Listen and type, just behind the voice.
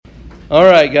All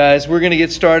right, guys, we're going to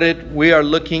get started. We are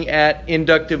looking at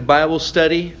inductive Bible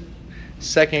study,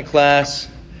 second class.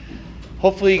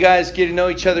 Hopefully you guys get to know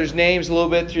each other's names a little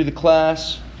bit through the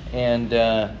class,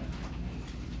 and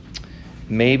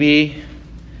maybe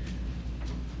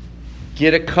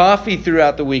get a coffee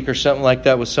throughout the week or something like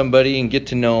that with somebody and get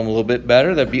to know them a little bit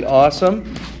better. That'd be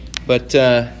awesome. But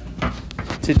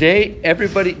today,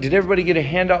 did everybody get a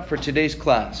handout for today's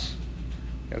class?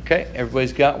 Okay,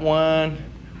 everybody's got one.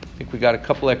 I think we got a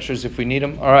couple extras if we need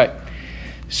them. All right.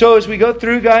 So as we go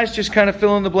through, guys, just kind of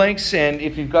fill in the blanks. And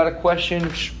if you've got a question,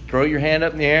 throw your hand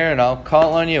up in the air and I'll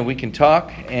call on you and we can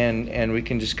talk and we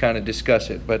can just kind of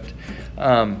discuss it. But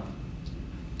I'm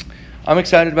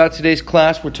excited about today's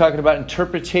class. We're talking about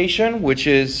interpretation, which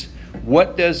is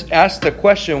ask the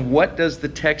question, what does the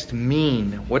text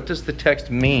mean? What does the text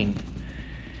mean?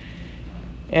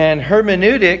 And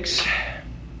hermeneutics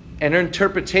and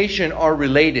interpretation are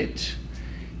related.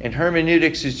 And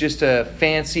hermeneutics is just a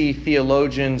fancy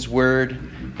theologian's word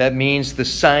that means the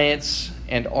science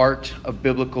and art of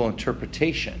biblical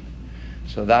interpretation.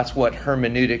 So that's what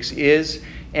hermeneutics is.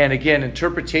 And again,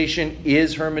 interpretation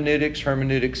is hermeneutics.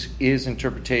 Hermeneutics is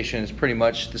interpretation. It's pretty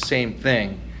much the same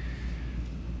thing.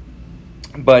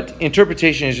 But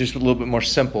interpretation is just a little bit more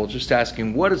simple, just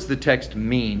asking, what does the text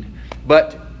mean?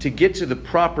 But to get to the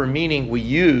proper meaning, we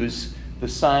use the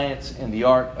science and the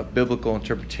art of biblical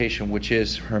interpretation, which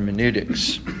is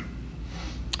hermeneutics.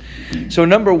 So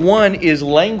number one is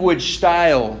language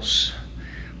styles.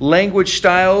 Language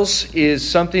styles is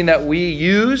something that we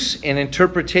use in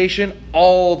interpretation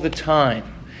all the time.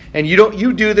 And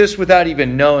you do this without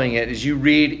even knowing it. As you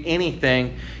read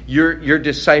anything, you're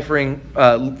deciphering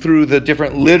through the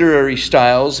different literary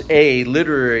styles,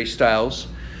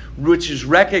 which is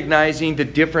recognizing the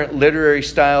different literary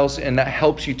styles, and that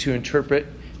helps you to interpret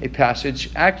a passage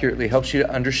accurately, helps you to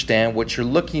understand what you're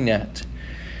looking at.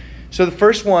 So the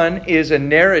first one is a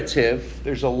narrative.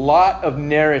 There's a lot of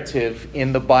narrative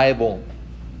in the Bible.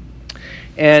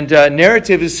 And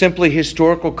narrative is simply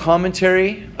historical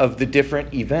commentary of the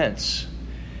different events.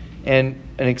 And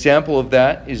an example of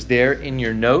that is there in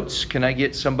your notes. Can I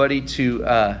get somebody to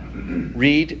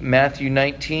read Matthew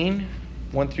 19,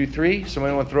 1 through 3?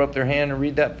 Somebody want to throw up their hand and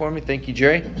read that for me? Thank you,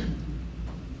 Jerry.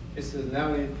 It says,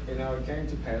 Now it came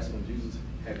to pass when Jesus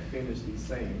had finished these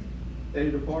sayings, that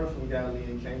he departed from Galilee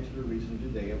and came to the region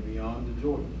of Judea beyond the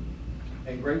Jordan.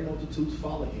 And great multitudes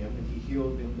followed him, and he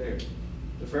healed them there.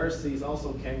 The Pharisees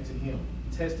also came to him,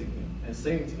 testing him, and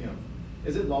saying to him,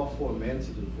 Is it lawful for a man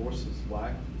to divorce his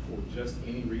wife for just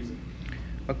any reason?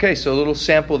 Okay, so a little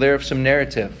sample there of some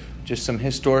narrative, just some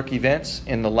historic events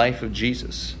in the life of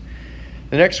Jesus.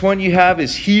 The next one you have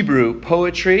is Hebrew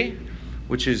poetry,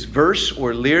 which is verse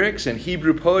or lyrics. And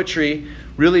Hebrew poetry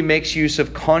really makes use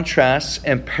of contrasts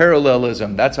and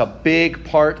parallelism. That's a big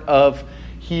part of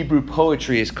Hebrew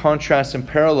poetry, is contrast and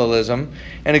parallelism.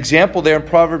 An example there in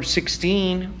Proverbs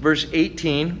 16, verse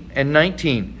 18 and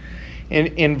 19.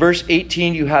 In verse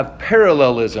 18, you have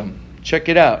parallelism. Check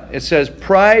it out. It says,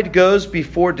 Pride goes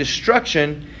before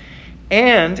destruction,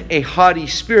 and a haughty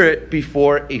spirit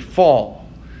before a fall.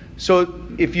 So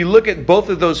if you look at both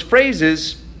of those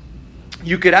phrases,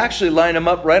 you could actually line them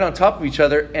up right on top of each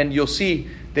other, and you'll see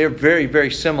they're very,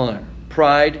 very similar.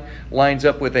 Pride lines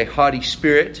up with a haughty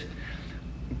spirit.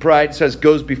 Pride says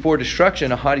goes before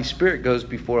destruction. A haughty spirit goes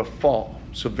before a fall.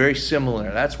 So very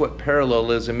similar. That's what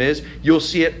parallelism is. You'll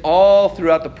see it all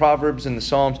throughout the Proverbs and the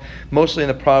Psalms, mostly in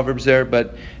the Proverbs there.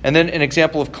 And then an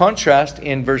example of contrast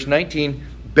in verse 19,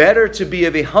 better to be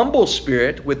of a humble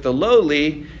spirit with the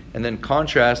lowly, and then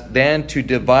contrast, than to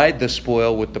divide the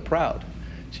spoil with the proud.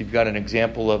 So you've got an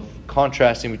example of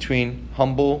contrasting between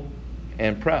humble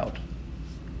and proud.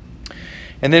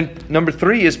 And then number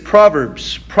 3 is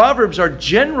Proverbs. Proverbs are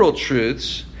general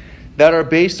truths that are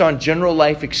based on general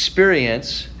life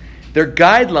experience. They're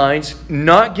guidelines,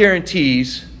 not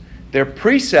guarantees. They're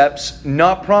precepts,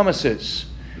 not promises.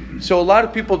 So a lot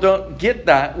of people don't get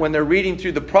that when they're reading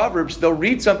through the Proverbs. They'll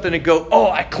read something and go,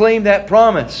 oh, I claim that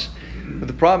promise. But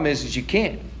the problem is you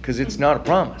can't, because it's not a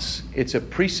promise. It's a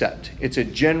precept. It's a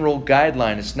general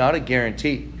guideline. It's not a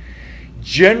guarantee.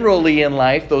 Generally in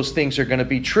life, those things are going to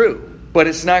be true, but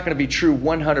it's not going to be true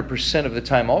 100% of the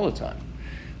time, all the time.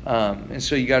 And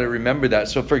so you got to remember that.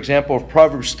 So for example,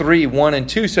 Proverbs 3, 1 and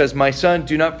 2 says, My son,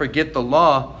 do not forget the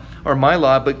law, or my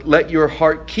law, but let your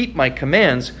heart keep my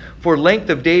commands. For length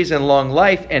of days and long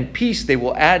life and peace they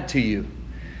will add to you.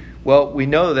 Well, we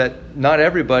know that not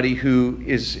everybody who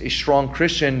is a strong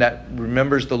Christian that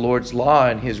remembers the Lord's law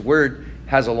and His word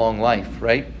has a long life,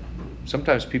 right?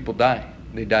 Sometimes people die.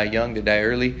 They die young, they die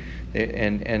early.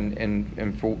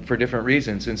 and for different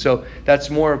reasons. And so that's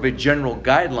more of a general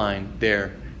guideline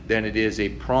there than it is a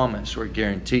promise or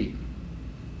guarantee.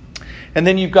 And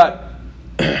then you've got,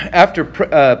 after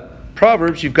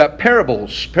Proverbs, you've got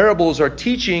parables. Parables are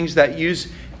teachings that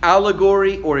use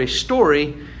allegory or a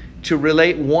story to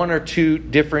relate one or two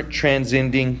different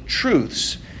transcending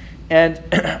truths. And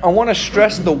I want to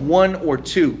stress the one or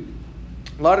two.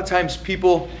 A lot of times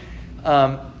people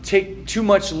take too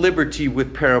much liberty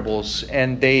with parables,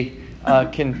 and they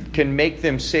can make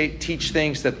them teach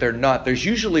things that they're not. There's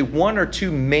usually one or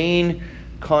two main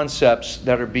concepts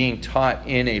that are being taught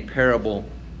in a parable.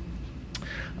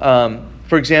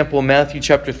 For example, Matthew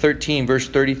chapter 13, verse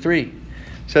 33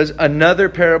 says, "Another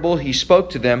parable he spoke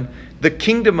to them, the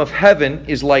kingdom of heaven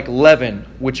is like leaven,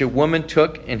 which a woman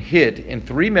took and hid in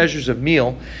 3 measures of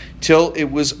meal till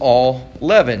it was all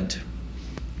leavened."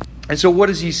 And so what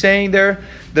is he saying there?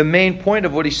 The main point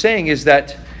of what he's saying is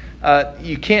that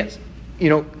you can't,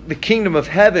 the kingdom of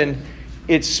heaven,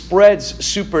 it spreads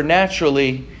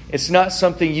supernaturally. It's not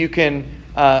something you can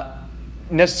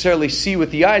necessarily see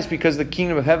with the eyes, because the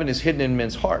kingdom of heaven is hidden in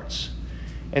men's hearts.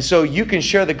 And so you can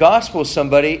share the gospel with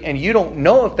somebody, and you don't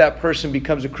know if that person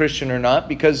becomes a Christian or not,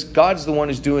 because God's the one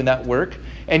who's doing that work.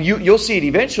 And you'll see it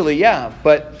eventually, yeah,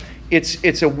 but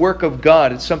it's a work of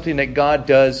God. It's something that God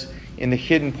does in the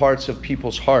hidden parts of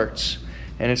people's hearts.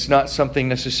 And it's not something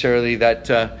necessarily that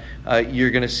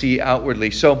you're going to see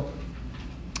outwardly. So,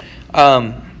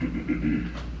 one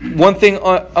thing,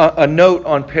 a note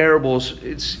on parables,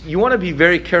 you want to be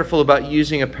very careful about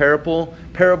using a parable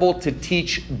to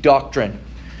teach doctrine.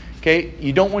 Okay?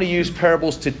 You don't want to use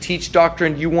parables to teach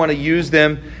doctrine. You want to use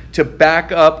them to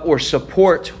back up or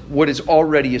support what is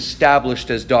already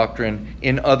established as doctrine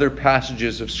in other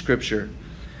passages of Scripture.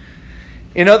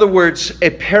 In other words, a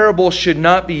parable should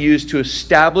not be used to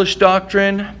establish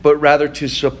doctrine, but rather to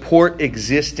support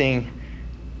existing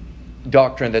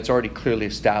doctrine that's already clearly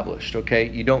established. Okay?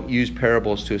 You don't use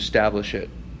parables to establish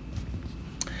it.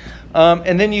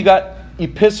 And then you got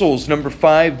epistles, number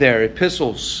 5 there.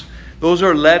 Epistles. Those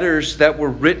are letters that were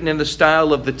written in the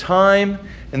style of the time,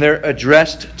 and they're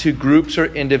addressed to groups or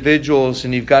individuals.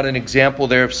 And you've got an example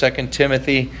there of 2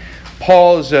 Timothy.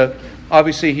 Paul is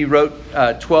obviously he wrote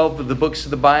 12 of the books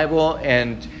of the Bible,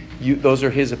 and those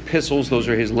are his epistles, those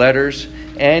are his letters.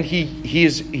 And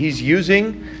he's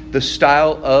using the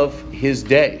style of his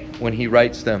day when he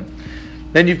writes them.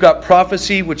 Then you've got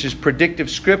prophecy, which is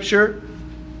predictive scripture.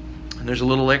 And there's a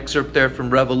little excerpt there from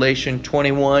Revelation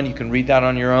 21. You can read that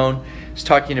on your own. It's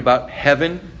talking about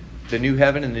heaven, the new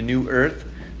heaven and the new earth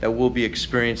that we'll be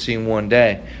experiencing one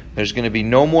day. There's going to be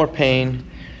no more pain,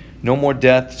 no more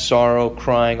death, sorrow,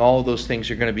 crying. All of those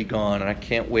things are going to be gone. And I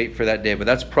can't wait for that day. But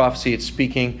that's prophecy. It's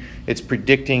speaking. It's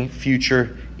predicting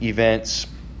future events.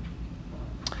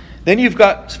 Then you've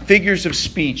got figures of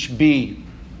speech, B.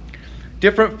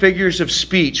 Different figures of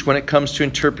speech when it comes to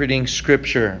interpreting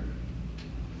Scripture.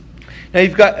 Now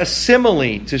you've got a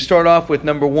simile to start off with,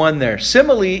 number 1 there.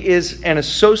 Simile is an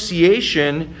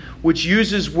association which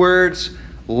uses words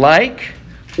like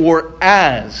or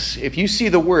as. If you see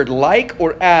the word like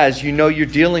or as, you know you're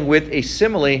dealing with a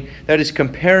simile that is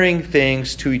comparing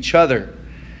things to each other.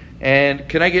 And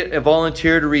can I get a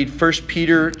volunteer to read 1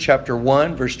 Peter chapter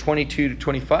 1, verse 22 to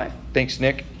 25? Thanks,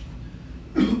 Nick.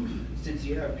 Since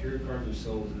you have purified your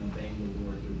souls in obeying the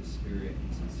Lord through the Spirit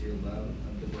and sincere love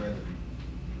of the brethren,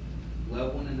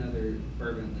 love one another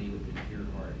fervently with a pure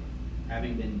heart,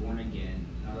 having been born again,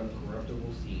 not of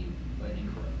corruptible seed, but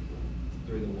incorruptible,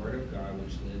 through the word of God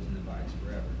which lives and abides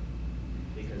forever.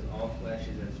 Because all flesh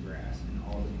is as grass, and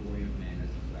all the glory of man as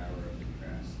the flower of the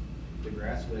grass. The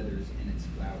grass withers, and its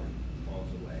flower falls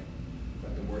away,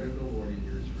 but the word of the Lord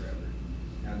endures forever.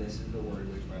 Now this is the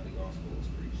word which by the gospel is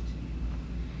preached to you.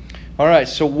 All right,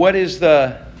 so what is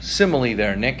the simile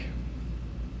there, Nick?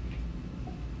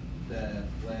 The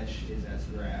flesh is as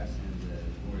grass, and the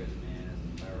glory of man as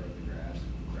the flower of the grass.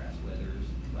 Grass withers,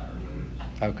 flower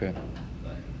withers. Okay.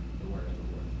 But the word of the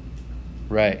Lord.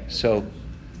 Right. So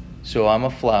I'm a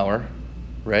flower,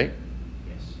 right?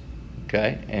 Yes.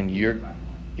 Okay. And you're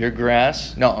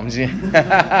grass. No, I'm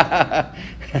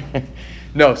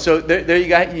No, so there you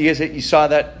got, you saw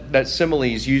that simile.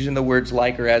 He's using the words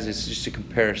like or as. It's just a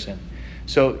comparison.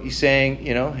 So he's saying,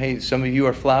 hey, some of you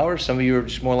are flowers, some of you are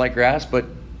just more like grass, but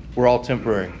we're all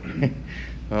temporary.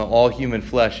 Well, all human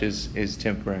flesh is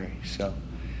temporary. So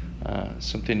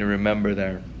something to remember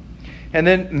there. And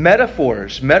then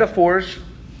metaphors. Metaphors,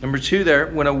 number 2 there,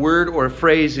 when a word or a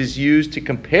phrase is used to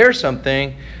compare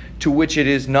something to which it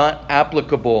is not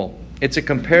applicable. It's a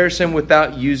comparison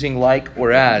without using like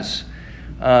or as.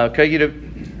 Can I get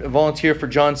a volunteer for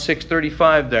John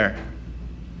 6:35 there?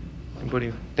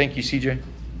 Anybody? Thank you, CJ.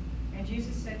 And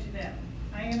Jesus said to them,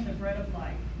 I am the bread of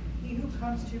life. He who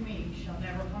comes to me shall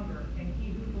never hunger, and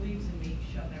he who believes in me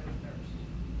shall never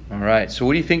thirst. All right. So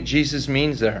what do you think Jesus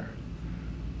means there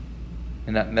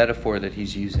in that metaphor that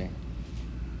he's using?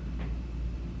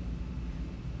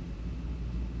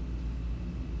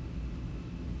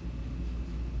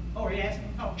 Oh, are you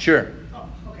asking? Oh. Sure. Oh,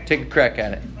 okay. Take a crack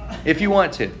at it, if you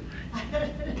want to.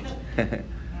 That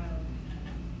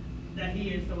he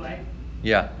is the way.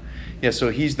 Yeah. Yeah, so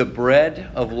he's the bread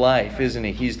of life, isn't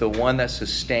he? He's the one that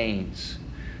sustains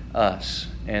us.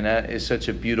 And that is such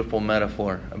a beautiful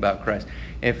metaphor about Christ.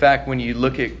 In fact, when you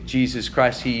look at Jesus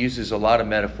Christ, he uses a lot of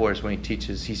metaphors when he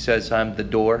teaches. He says, I'm the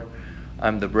door.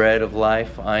 I'm the bread of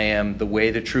life. I am the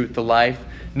way, the truth, the life.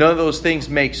 None of those things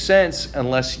make sense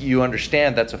unless you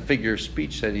understand that's a figure of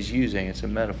speech that he's using. It's a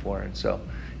metaphor. And so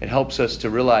it helps us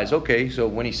to realize, okay, so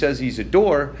when he says he's a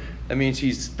door, that means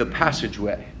he's the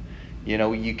passageway. You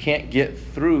know, you can't get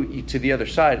through to the other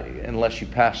side unless you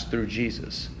pass through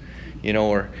Jesus. You know,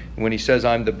 or when he says,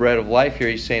 I'm the bread of life here,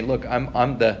 he's saying, look,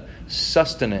 I'm the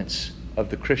sustenance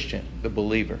of the Christian, the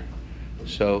believer.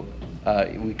 So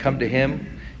we come to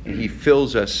him, and he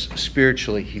fills us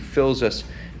spiritually. He fills us,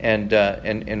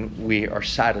 and we are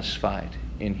satisfied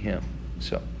in him.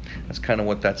 So that's kind of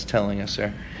what that's telling us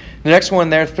there. The next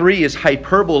one there, 3, is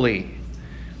hyperbole.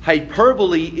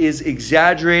 Hyperbole is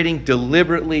exaggerating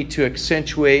deliberately to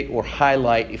accentuate or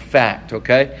highlight a fact,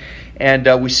 okay?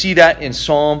 And we see that in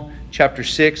Psalm chapter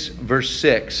 6, verse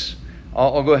 6.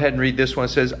 I'll go ahead and read this one. It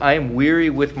says, I am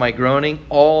weary with my groaning.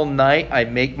 All night I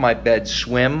make my bed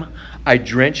swim. I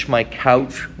drench my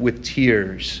couch with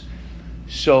tears.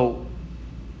 So,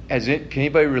 can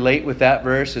anybody relate with that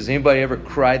verse? Has anybody ever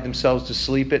cried themselves to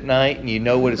sleep at night? And you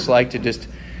know what it's like to just...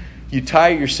 You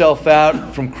tire yourself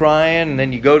out from crying, and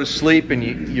then you go to sleep,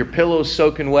 and your pillow's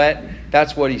soaking wet.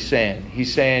 That's what he's saying.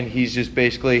 He's saying he's just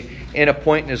basically in a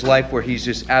point in his life where he's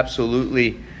just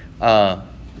absolutely,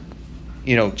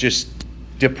 just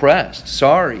depressed,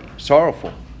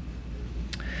 sorrowful.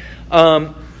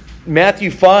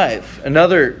 Matthew 5,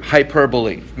 another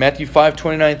hyperbole. Matthew 5,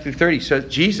 29 through 30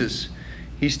 says, Jesus,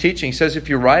 he's teaching, says, if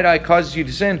your right eye causes you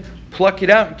to sin, pluck it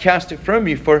out and cast it from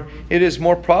you, for it is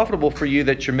more profitable for you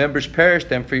that your members perish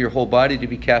than for your whole body to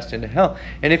be cast into hell.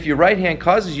 And if your right hand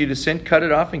causes you to sin, cut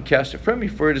it off and cast it from you,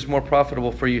 for it is more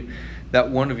profitable for you that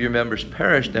one of your members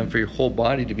perish than for your whole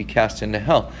body to be cast into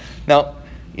hell. Now,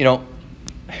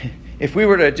 if we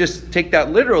were to just take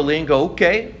that literally and go,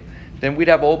 okay, then we'd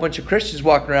have a whole bunch of Christians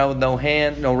walking around with no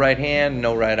hand, no right hand,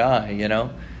 no right eye,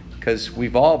 because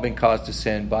we've all been caused to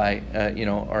sin by,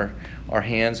 our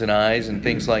hands and eyes and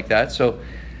things like that. So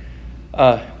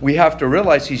we have to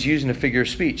realize he's using a figure of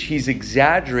speech. He's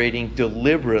exaggerating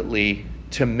deliberately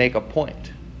to make a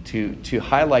point, to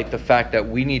highlight the fact that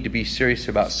we need to be serious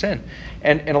about sin.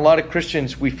 And a lot of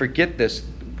Christians, we forget this.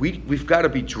 We've got to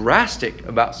be drastic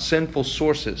about sinful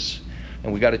sources,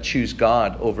 and we've got to choose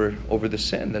God over the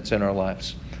sin that's in our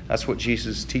lives. That's what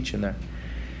Jesus is teaching there.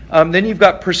 Then you've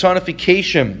got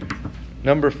personification.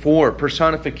 Number 4,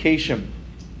 personification.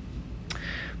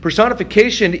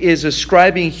 Personification is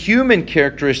ascribing human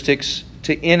characteristics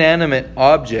to inanimate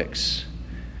objects.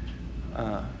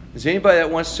 Is there anybody that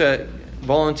wants to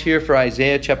volunteer for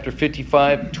Isaiah chapter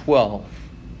 55, 12?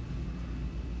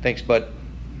 Thanks, bud.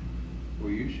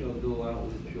 For you shall go out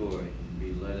with joy and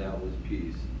be led out with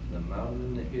peace. The mountain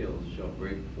and the hills shall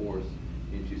break forth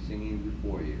into singing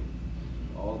before you.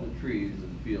 All the trees of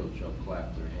the field shall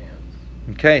clap their hands.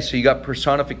 Okay, so you got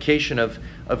personification of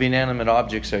inanimate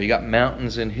objects there. You got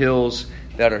mountains and hills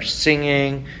that are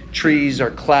singing. Trees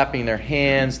are clapping their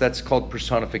hands. That's called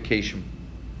personification.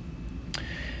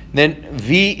 Then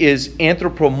V is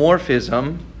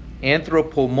anthropomorphism.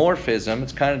 Anthropomorphism.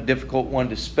 It's kind of a difficult one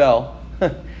to spell.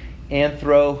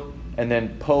 Anthro, and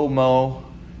then pomo,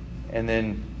 and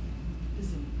then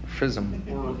phism.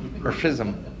 Or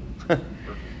phism.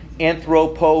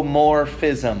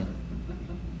 Anthropomorphism.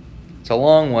 It's a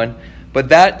long one, but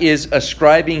that is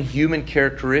ascribing human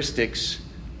characteristics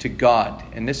to God.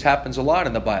 And this happens a lot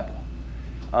in the Bible.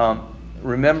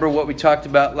 Remember what we talked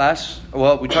about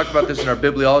we talked about this in our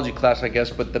bibliology class, I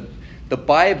guess, but the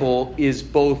Bible is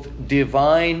both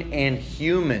divine and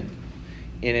human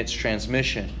in its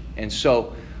transmission. And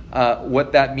so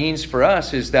what that means for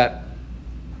us is that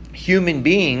human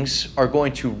beings are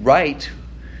going to write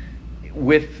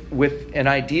with an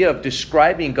idea of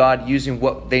describing God using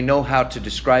what they know how to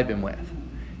describe him with.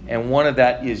 And one of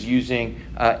that is using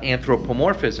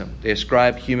anthropomorphism. They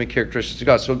ascribe human characteristics to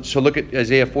God. So look at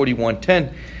Isaiah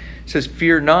 41:10. It says,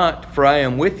 "Fear not, for I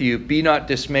am with you. Be not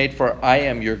dismayed, for I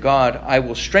am your God. I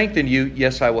will strengthen you.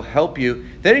 Yes, I will help you."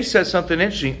 Then he says something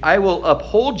interesting. "I will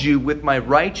uphold you with my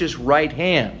righteous right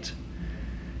hand."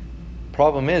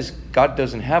 Problem is, God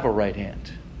doesn't have a right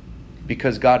hand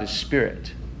because God is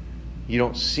spirit. You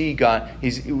don't see God.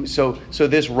 So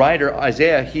this writer,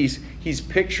 Isaiah, he's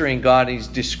picturing God. He's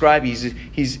describing.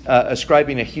 He's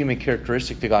ascribing a human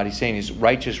characteristic to God. He's saying His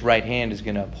righteous right hand is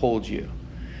going to uphold you,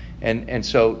 and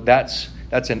so that's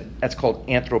called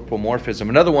anthropomorphism.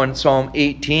 Another one, Psalm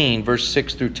 18, verse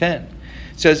 6 through 10,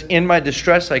 says, "In my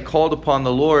distress I called upon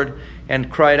the Lord and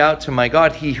cried out to my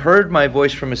God. He heard my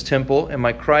voice from His temple, and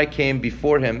my cry came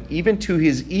before Him, even to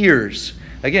His ears."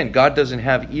 Again, God doesn't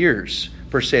have ears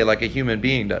per se, like a human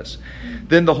being does.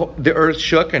 "Then the earth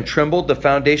shook and trembled. The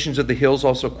foundations of the hills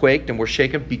also quaked and were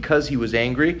shaken because He was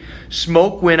angry.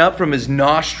 Smoke went up from His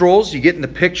nostrils." You get in the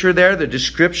picture there, the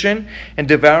description. "And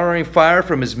devouring fire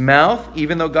from His mouth,"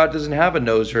 even though God doesn't have a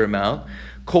nose or a mouth.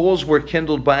 "Coals were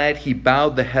kindled by it. He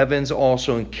bowed the heavens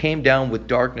also and came down with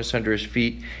darkness under His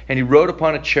feet. And He rode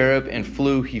upon a cherub and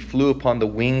flew. He flew upon the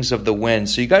wings of the wind."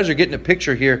 So you guys are getting a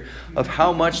picture here of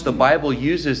how much the Bible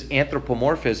uses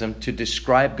anthropomorphism to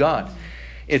describe God.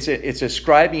 It's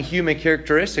ascribing human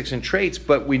characteristics and traits,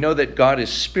 but we know that God is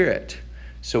spirit.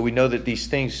 So we know that these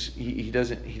things, He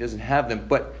doesn't have them.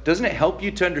 But doesn't it help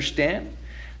you to understand?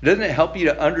 Doesn't it help you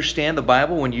to understand the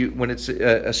Bible when it's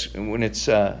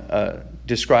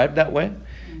described that way?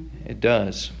 It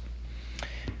does.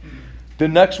 The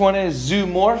next one is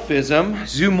zoomorphism.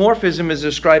 Zoomorphism is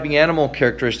describing animal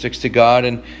characteristics to God,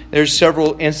 and there's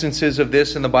several instances of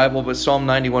this in the Bible, but Psalm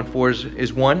 91:4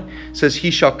 is one. It says, "He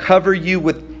shall cover you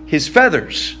with His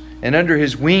feathers, and under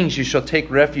His wings you shall take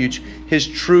refuge. His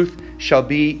truth shall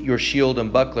be your shield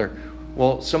and buckler."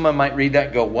 Well, someone might read that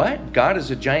and go, "What? God is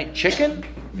a giant chicken?"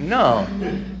 No,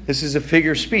 this is a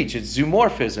figure of speech. It's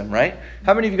zoomorphism, right?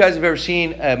 How many of you guys have ever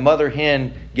seen a mother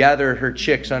hen gather her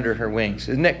chicks under her wings?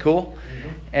 Isn't that cool?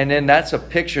 And then that's a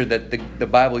picture that the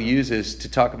Bible uses to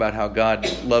talk about how God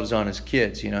loves on His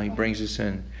kids. You know, He brings us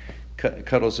in,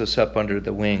 cuddles us up under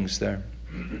the wings there.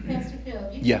 Pastor Phil,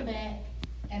 you Yeah. go back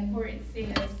and where it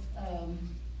says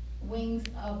wings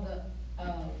of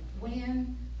the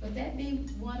wind, would that be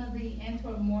one of the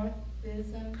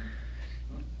anthropomorphism?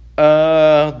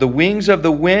 The wings of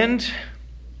the wind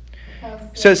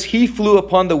says He flew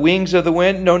upon the wings of the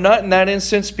wind. No, not in that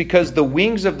instance, because the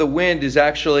wings of the wind is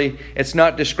actually, it's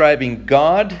not describing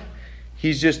God.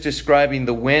 He's just describing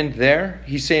the wind there.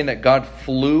 He's saying that God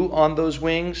flew on those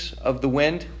wings of the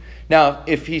wind. Now,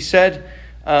 if he said,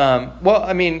 I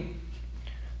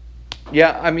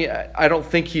don't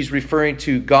think he's referring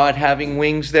to God having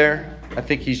wings there. I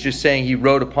think he's just saying He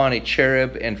rode upon a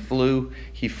cherub and flew.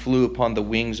 He flew upon the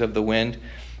wings of the wind.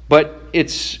 But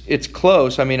it's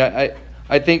close. I mean,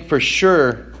 I think for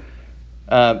sure,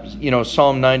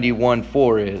 Psalm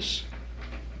 91:4 is,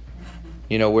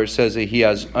 where it says that He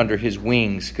has under His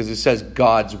wings, because it says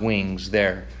God's wings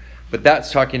there. But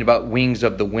that's talking about wings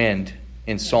of the wind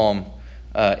in Psalm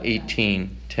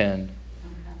 18:10.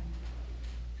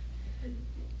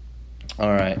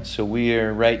 All right, so we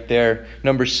are right there.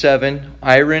 Number 7,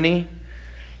 irony.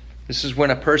 This is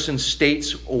when a person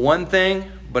states one thing,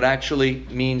 but actually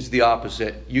means the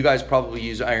opposite. You guys probably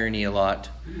use irony a lot.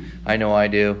 I know I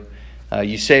do.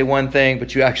 You say one thing,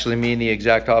 but you actually mean the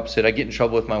exact opposite. I get in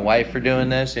trouble with my wife for doing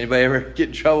this. Anybody ever get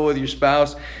in trouble with your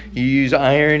spouse? You use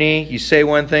irony. You say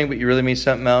one thing, but you really mean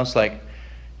something else. Like,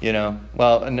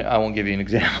 well, I won't give you an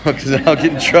example because I'll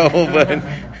get in trouble. But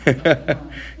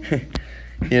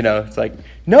it's like,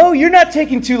 "No, you're not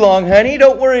taking too long, honey.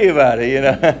 Don't worry about it."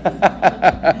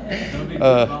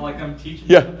 Not like I'm teaching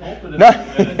Yeah. the pulpit.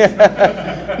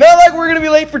 Not like we're going to be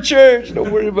late for church.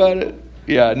 Don't worry about it.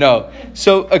 Yeah, no.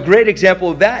 So a great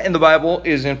example of that in the Bible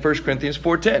is in 1 Corinthians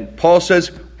 4:10. Paul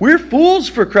says, "We're fools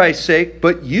for Christ's sake,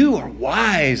 but you are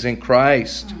wise in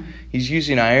Christ." He's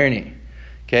using irony.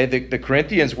 Okay, the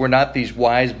Corinthians were not these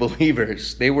wise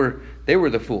believers. They were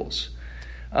the fools.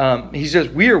 He says,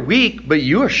 "We are weak, but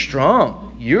you are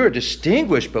strong. You are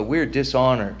distinguished, but we're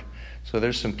dishonored." So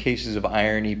there's some cases of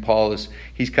irony. Paul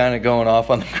he's kind of going off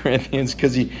on the Corinthians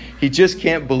because he just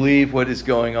can't believe what is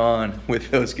going on with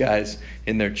those guys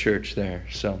in their church there.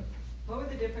 So, what would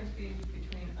the difference be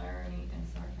between irony and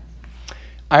sarcasm?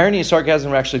 Irony and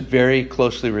sarcasm are actually very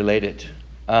closely related.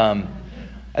 I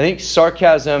think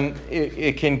sarcasm,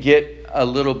 it can get a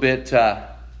little bit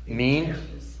mean.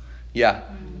 Yeah.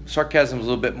 Sarcasm is a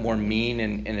little bit more mean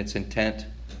in its intent,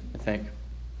 I think.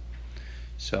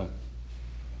 So,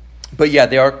 but yeah,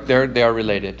 they are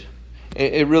related.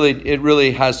 It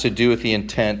really has to do with the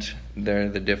intent. They're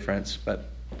the difference. But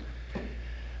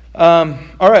All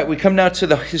right, we come now to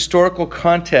the historical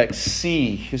context.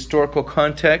 C, historical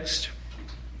context.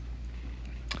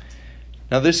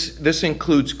 Now this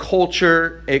includes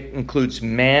culture, it includes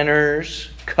manners,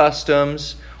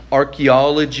 customs,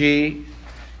 archaeology.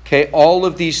 Okay, all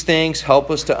of these things help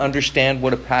us to understand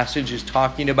what a passage is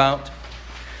talking about.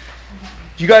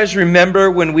 Do you guys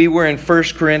remember when we were in 1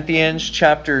 Corinthians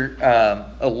chapter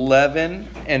 11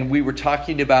 and we were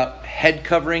talking about head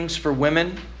coverings for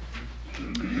women?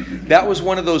 That was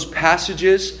one of those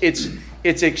passages.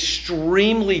 It's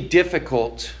extremely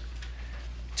difficult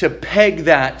to peg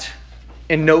that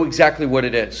and know exactly what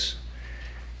it is,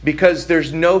 because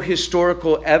there's no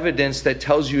historical evidence that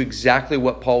tells you exactly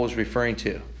what Paul was referring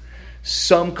to.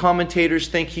 Some commentators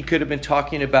think he could have been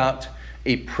talking about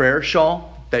a prayer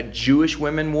shawl that Jewish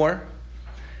women wore.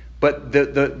 But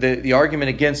the argument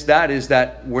against that is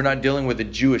that we're not dealing with a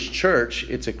Jewish church,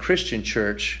 it's a Christian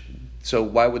church. So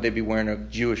why would they be wearing a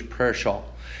Jewish prayer shawl?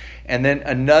 And then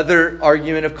another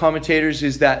argument of commentators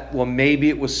is that, well, maybe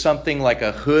it was something like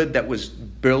a hood that was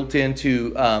built into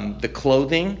the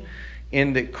clothing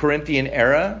in the Corinthian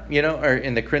era, or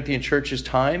in the Corinthian church's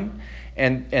time.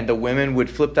 And the women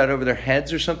would flip that over their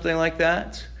heads or something like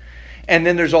that. And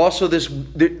then there's also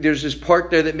there's this part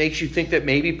there that makes you think that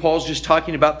maybe Paul's just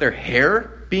talking about their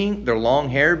long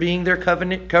hair being their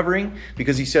covenant covering,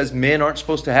 because he says men aren't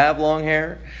supposed to have long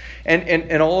hair.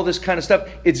 And all this kind of stuff.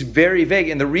 It's very vague.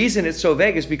 And the reason it's so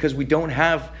vague is because we don't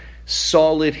have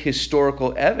solid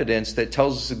historical evidence that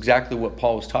tells us exactly what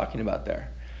Paul was talking about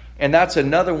there. And that's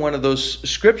another one of those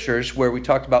scriptures where we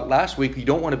talked about last week. You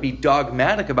don't want to be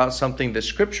dogmatic about something that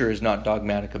Scripture is not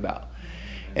dogmatic about.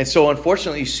 And so,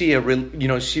 unfortunately, you see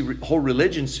whole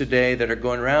religions today that are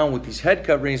going around with these head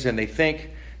coverings, and they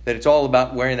think that it's all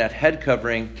about wearing that head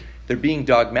covering. They're being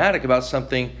dogmatic about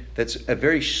something that's a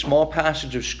very small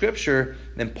passage of Scripture,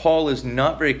 and Paul is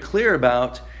not very clear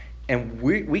about, and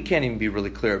we can't even be really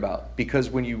clear about, because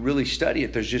when you really study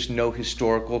it, there's just no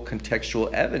historical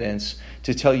contextual evidence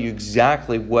to tell you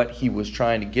exactly what he was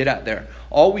trying to get at there.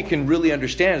 All we can really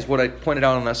understand is what I pointed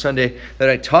out on that Sunday that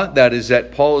I taught, that is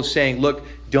that Paul is saying, look,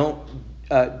 don't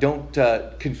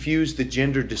confuse the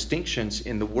gender distinctions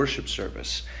in the worship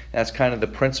service. That's kind of the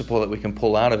principle that we can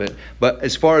pull out of it. But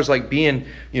as far as like being,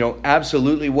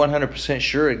 absolutely 100%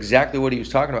 sure exactly what he was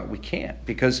talking about, we can't,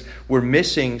 because we're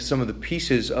missing some of the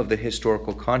pieces of the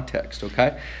historical context.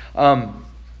 Okay, and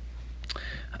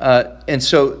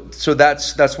so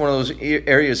that's one of those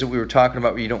areas that we were talking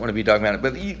about where you don't want to be dogmatic.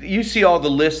 But you see all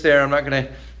the list there. I'm not going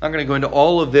to go into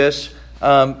all of this.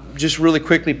 Just really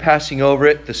quickly passing over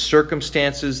it, the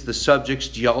circumstances, the subjects,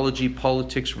 geology,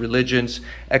 politics, religions,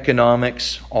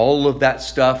 economics, all of that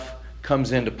stuff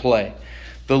comes into play.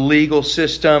 The legal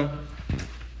system.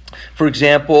 For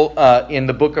example, in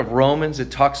the book of Romans,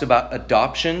 it talks about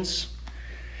adoptions.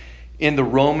 In the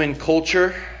Roman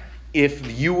culture,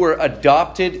 if you were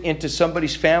adopted into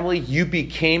somebody's family, you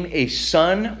became a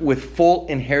son with full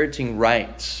inheriting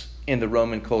rights in the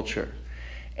Roman culture.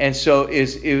 And so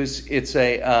it's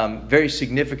a very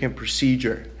significant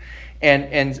procedure.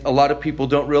 And a lot of people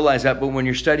don't realize that, but when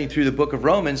you're studying through the book of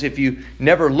Romans, if you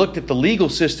never looked at the legal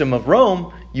system of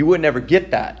Rome, you would never get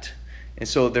that. And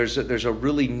so there's a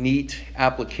really neat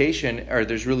application, or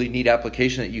there's really neat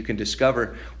application that you can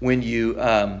discover when you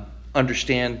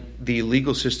understand the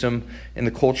legal system and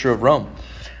the culture of Rome.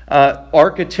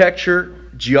 Architecture,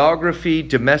 geography,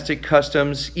 domestic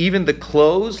customs, even the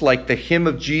clothes, like the hem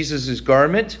of Jesus'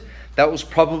 garment, that was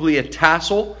probably a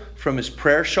tassel from his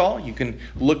prayer shawl. You can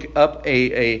look up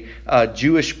a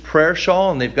Jewish prayer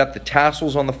shawl, and they've got the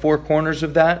tassels on the four corners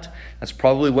of that. That's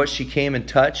probably what she came and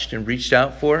touched and reached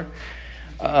out for.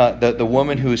 The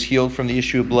woman who was healed from the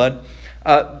issue of blood.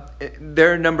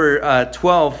 There, number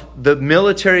 12, the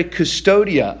military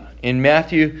custodia in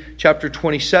Matthew chapter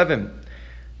 27.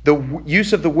 The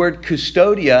use of the word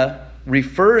custodia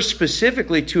refers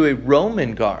specifically to a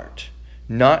Roman guard,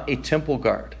 not a temple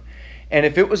guard. And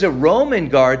if it was a Roman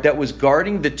guard that was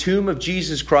guarding the tomb of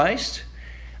Jesus Christ,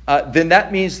 then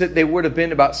that means that they would have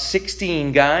been about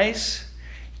 16 guys,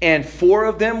 and 4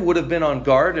 of them would have been on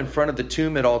guard in front of the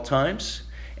tomb at all times,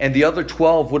 and the other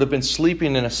 12 would have been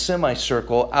sleeping in a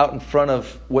semicircle out in front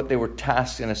of what they were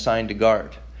tasked and assigned to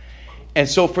guard. And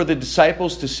so for the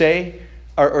disciples to say,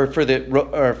 or for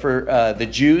the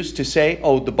Jews to say,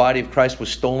 oh, the body of Christ was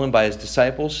stolen by his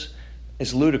disciples,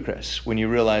 is ludicrous when you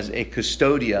realize a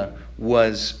custodia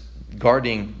was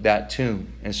guarding that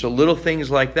tomb. And so little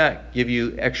things like that give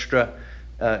you extra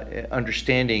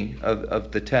understanding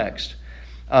of the text.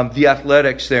 The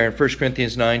athletics there in 1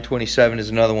 Corinthians 9:27 is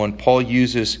another one. Paul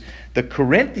uses the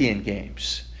Corinthian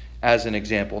games as an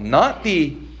example. Not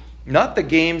the Not the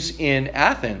games in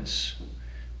Athens,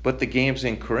 but the games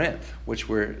in Corinth, which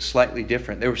were slightly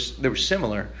different. They were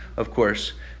similar, of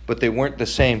course, but they weren't the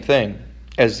same thing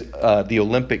as the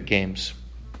Olympic Games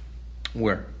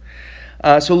were.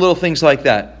 So little things like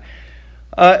that.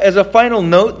 As a final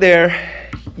note there,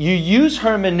 you use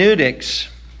hermeneutics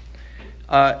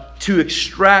to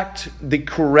extract the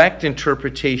correct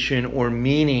interpretation or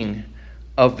meaning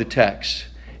of the text.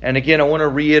 And again, I want to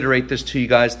reiterate this to you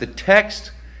guys. The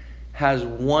text has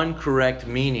one correct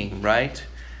meaning, right?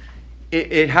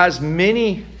 It has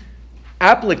many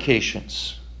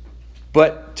applications,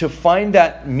 but to find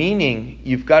that meaning,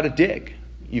 you've got to dig.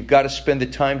 You've got to spend the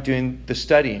time doing the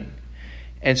studying.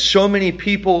 And so many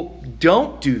people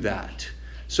don't do that.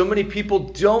 So many people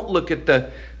don't look at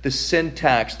the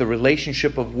syntax, the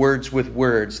relationship of words with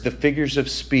words, the figures of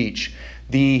speech,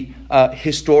 the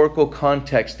historical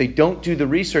context. They don't do the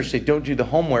research. They don't do the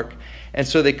homework. And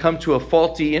so they come to a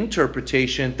faulty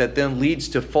interpretation that then leads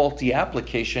to faulty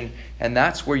application. And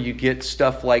that's where you get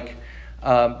stuff like,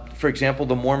 for example,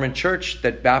 the Mormon Church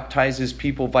that baptizes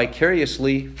people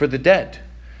vicariously for the dead.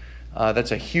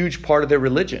 That's a huge part of their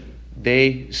religion.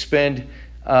 They spend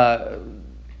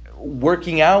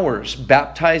working hours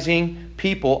baptizing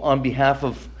people on behalf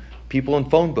of people in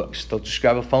phone books. They'll just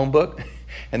grab a phone book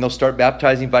and they'll start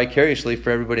baptizing vicariously for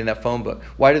everybody in that phone book.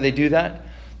 Why do they do that?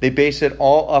 They base it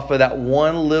all off of that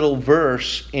one little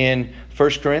verse in 1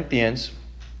 Corinthians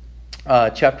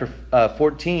chapter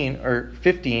 14 or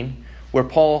 15, where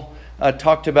Paul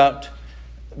talked about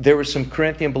there were some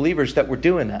Corinthian believers that were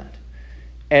doing that.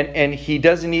 And he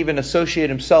doesn't even associate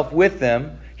himself with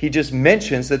them. He just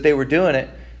mentions that they were doing it.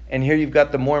 And here you've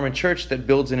got the Mormon Church that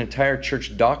builds an entire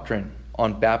church doctrine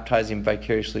on baptizing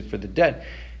vicariously for the dead.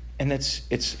 And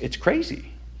it's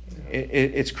crazy.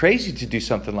 It's crazy to do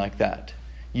something like that.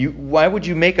 Why would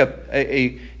you make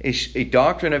a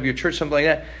doctrine of your church, something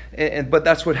like that? But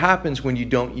that's what happens when you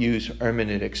don't use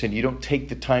hermeneutics and you don't take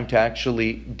the time to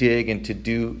actually dig and to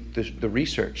do the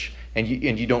research. And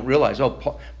you don't realize,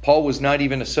 Paul was not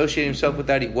even associating himself with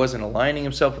that. He wasn't aligning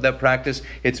himself with that practice.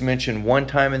 It's mentioned one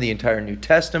time in the entire New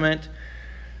Testament.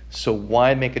 So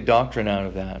why make a doctrine out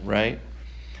of that, right?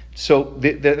 So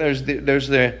there's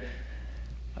the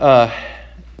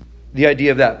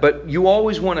idea of that. But you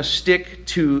always want to stick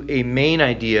to a main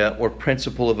idea or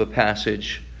principle of a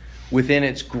passage within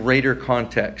its greater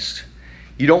context.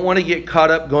 You don't want to get caught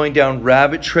up going down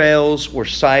rabbit trails or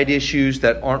side issues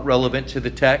that aren't relevant to the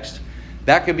text.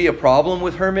 That could be a problem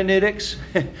with hermeneutics.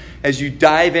 As you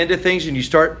dive into things and you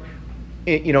start,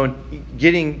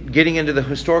 getting into the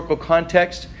historical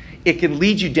context, it can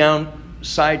lead you down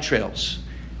side trails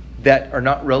that are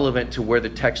not relevant to where the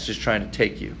text is trying to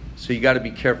take you. So you got to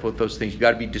be careful with those things. You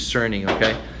got to be discerning,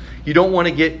 okay? You don't want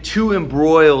to get too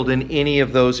embroiled in any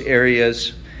of those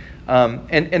areas.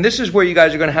 And this is where you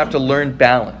guys are going to have to learn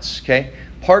balance, okay?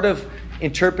 Part of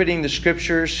interpreting the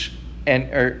scriptures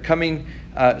or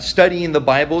studying the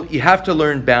Bible, you have to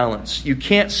learn balance. You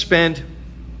can't spend,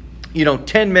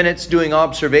 10 minutes doing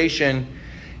observation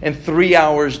and 3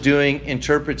 hours doing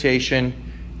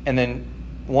interpretation and then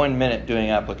 1 minute doing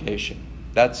application.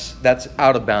 That's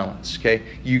out of balance, okay?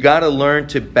 You got to learn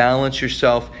to balance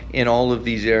yourself in all of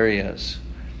these areas.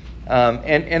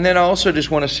 And then I also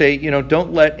just want to say,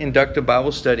 don't let inductive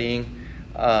Bible studying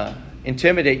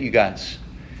intimidate you guys.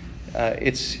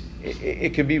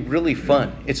 It can be really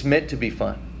fun. It's meant to be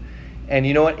fun. And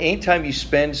you know what? Anytime you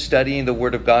spend studying the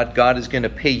Word of God, God is going to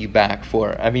pay you back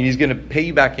for it. I mean, He's going to pay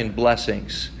you back in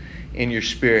blessings in your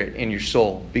spirit, in your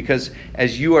soul. Because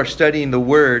as you are studying the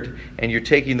Word and you're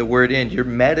taking the Word in, you're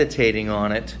meditating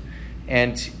on it.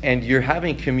 And you're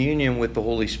having communion with the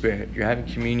Holy Spirit. You're having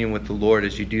communion with the Lord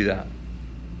as you do that.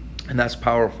 And that's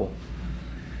powerful.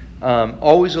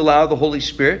 Always allow the Holy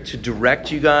Spirit to direct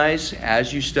you guys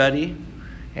as you study.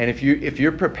 And if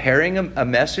you're preparing a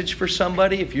message for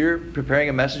somebody, if you're preparing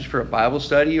a message for a Bible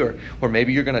study, or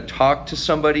maybe you're going to talk to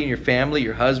somebody in your family,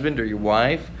 your husband or your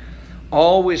wife,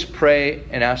 always pray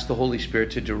and ask the Holy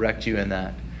Spirit to direct you in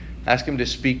that. Ask Him to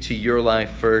speak to your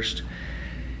life first.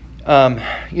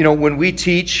 When we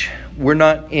teach, we're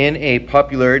not in a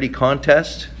popularity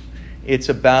contest. It's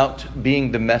about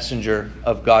being the messenger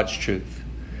of God's truth.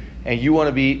 And you want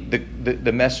to be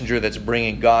the messenger that's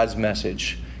bringing God's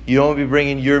message. You don't want to be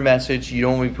bringing your message. You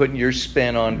don't want to be putting your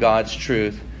spin on God's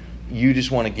truth. You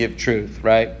just want to give truth,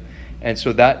 right? And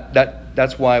so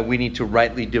that's why we need to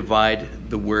rightly divide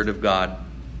the Word of God.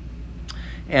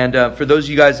 And for those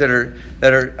of you guys that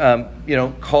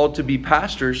are called to be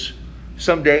pastors,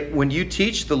 someday when you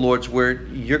teach the Lord's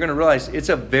Word, you're going to realize it's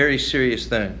a very serious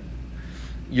thing.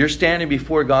 You're standing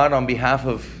before God on behalf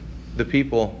of the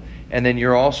people, and then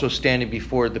you're also standing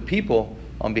before the people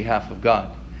on behalf of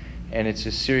God. And it's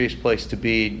a serious place to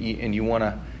be, and you want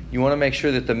to make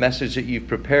sure that the message that you've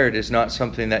prepared is not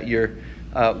something that you're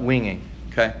winging.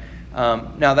 Okay.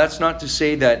 Now that's not to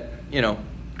say that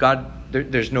God,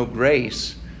 there's no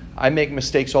grace. I make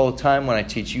mistakes all the time when I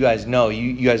teach. You guys know.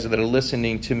 You guys that are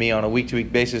listening to me on a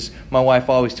week-to-week basis, my wife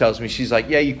always tells me, she's like,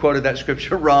 yeah, you quoted that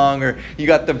scripture wrong, or you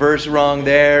got the verse wrong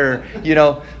there.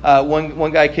 Or,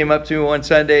 one guy came up to me one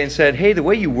Sunday and said, hey, the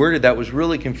way you worded that was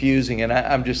really confusing. And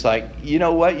I'm just like, you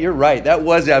know what? You're right. That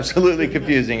was absolutely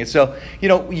confusing. And so,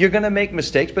 you're going to make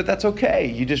mistakes, but that's okay.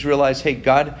 You just realize, hey,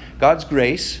 God's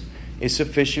grace is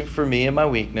sufficient for me and my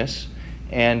weakness.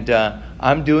 And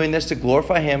I'm doing this to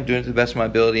glorify Him, doing it to the best of my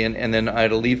ability, and then I'll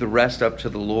leave the rest up to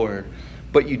the Lord.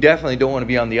 But you definitely don't want to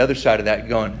be on the other side of that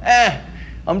going,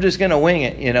 I'm just going to wing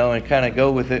it, and kind of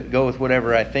go with it, go with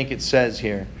whatever I think it says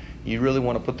here. You really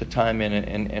want to put the time in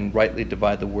and rightly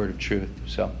divide the word of truth.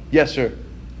 So, yes, sir.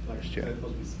 Like that's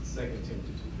supposed to be 2 Timothy 2:15.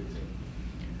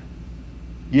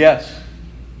 Yes,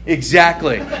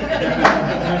 exactly.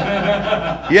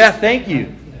 Yeah, thank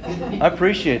you. I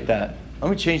appreciate that. Let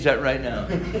me change that right now.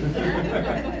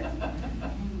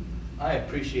 I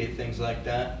appreciate things like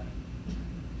that.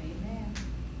 Amen.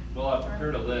 Well, I've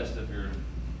prepared a list of your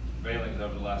failings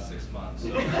over the last 6 months.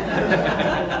 So. All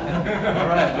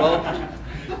right, well.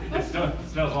 It's not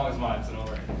as long as mine, so don't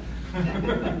worry.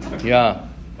 Yeah.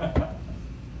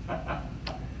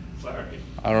 Sorry.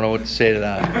 I don't know what to say to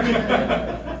that.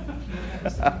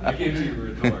 I gave you a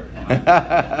retort.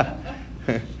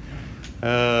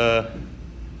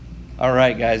 All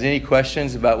right, guys. Any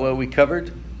questions about what we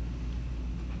covered?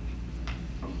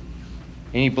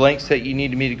 Any blanks that you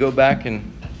need me to go back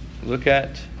and look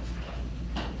at?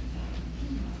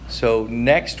 So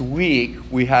next week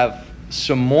we have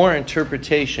some more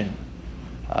interpretation.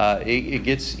 It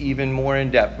gets even more in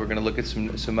depth. We're going to look at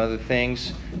some other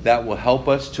things that will help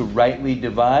us to rightly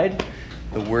divide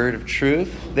the word of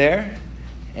truth there.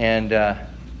 And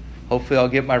hopefully I'll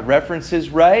get my references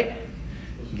right.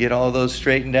 Get all those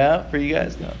straightened out for you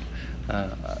guys. No.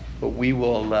 But we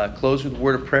will close with a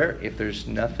word of prayer if there's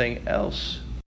nothing else.